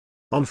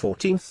On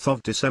 14th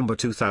of December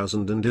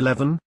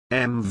 2011,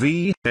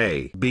 MV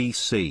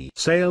ABC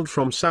sailed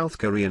from South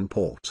Korean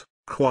port,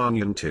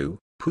 Kwangyon to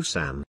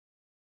Busan.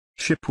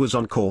 Ship was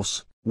on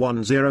course,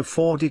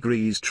 104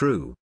 degrees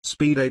true,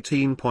 speed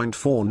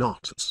 18.4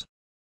 knots.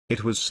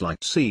 It was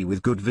slight sea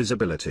with good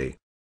visibility.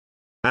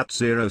 At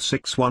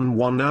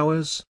 0611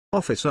 hours,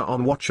 officer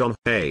on watch on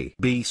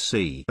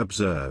ABC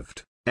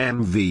observed,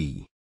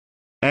 MV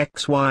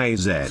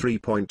XYZ 3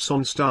 points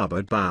on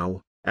starboard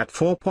bow, at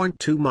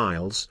 4.2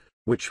 miles,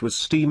 which was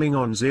steaming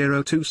on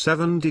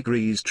 027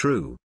 degrees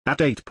true, at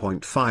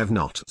 8.5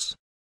 knots.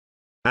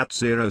 At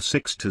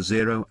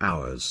 0620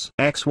 hours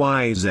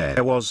XYZ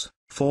was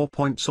 4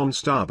 points on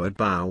starboard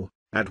bow,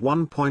 at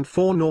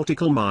 1.4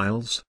 nautical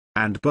miles,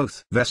 and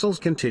both vessels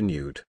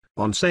continued,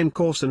 on same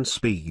course and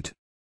speed.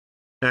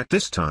 At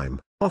this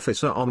time,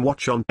 officer on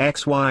watch on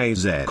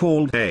XYZ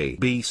called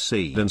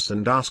ABC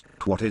and asked,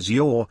 "What is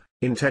your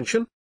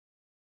intention?"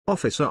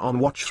 Officer on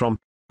watch from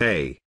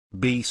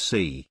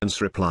ABC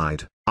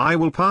replied, "I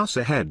will pass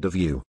ahead of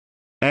you."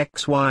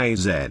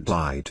 XYZ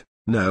replied,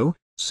 "No,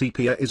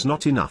 sepia is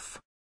not enough."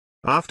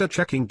 After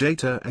checking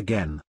data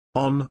again,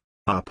 on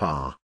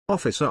APA,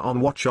 officer on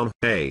watch on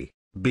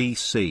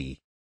ABC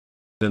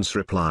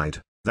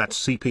replied, "That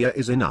sepia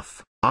is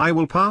enough, I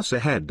will pass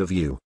ahead of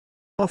you."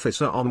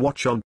 Officer on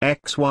watch on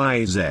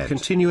XYZ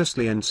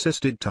continuously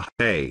insisted to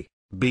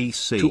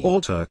ABC to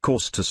alter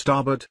course to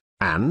starboard,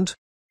 and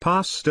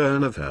pass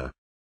stern of her.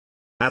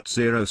 At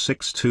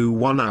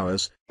 0621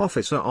 hours,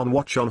 officer on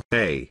watch on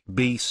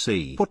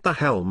ABC put the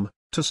helm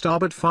to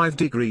starboard 5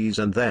 degrees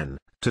and then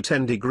to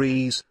 10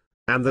 degrees,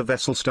 and the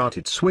vessel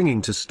started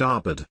swinging to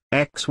starboard.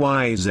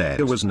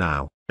 XYZ was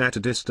now at a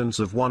distance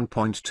of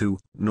 1.2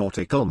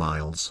 nautical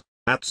miles,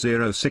 at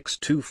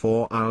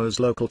 0624 hours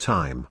local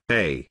time.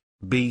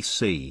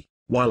 ABC,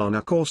 while on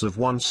a course of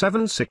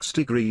 176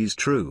 degrees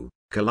true,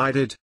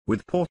 collided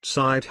with port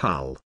side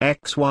hull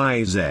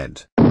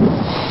XYZ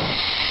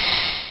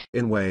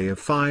in way of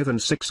 5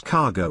 and 6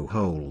 cargo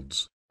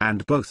holds,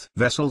 and both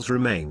vessels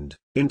remained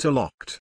interlocked.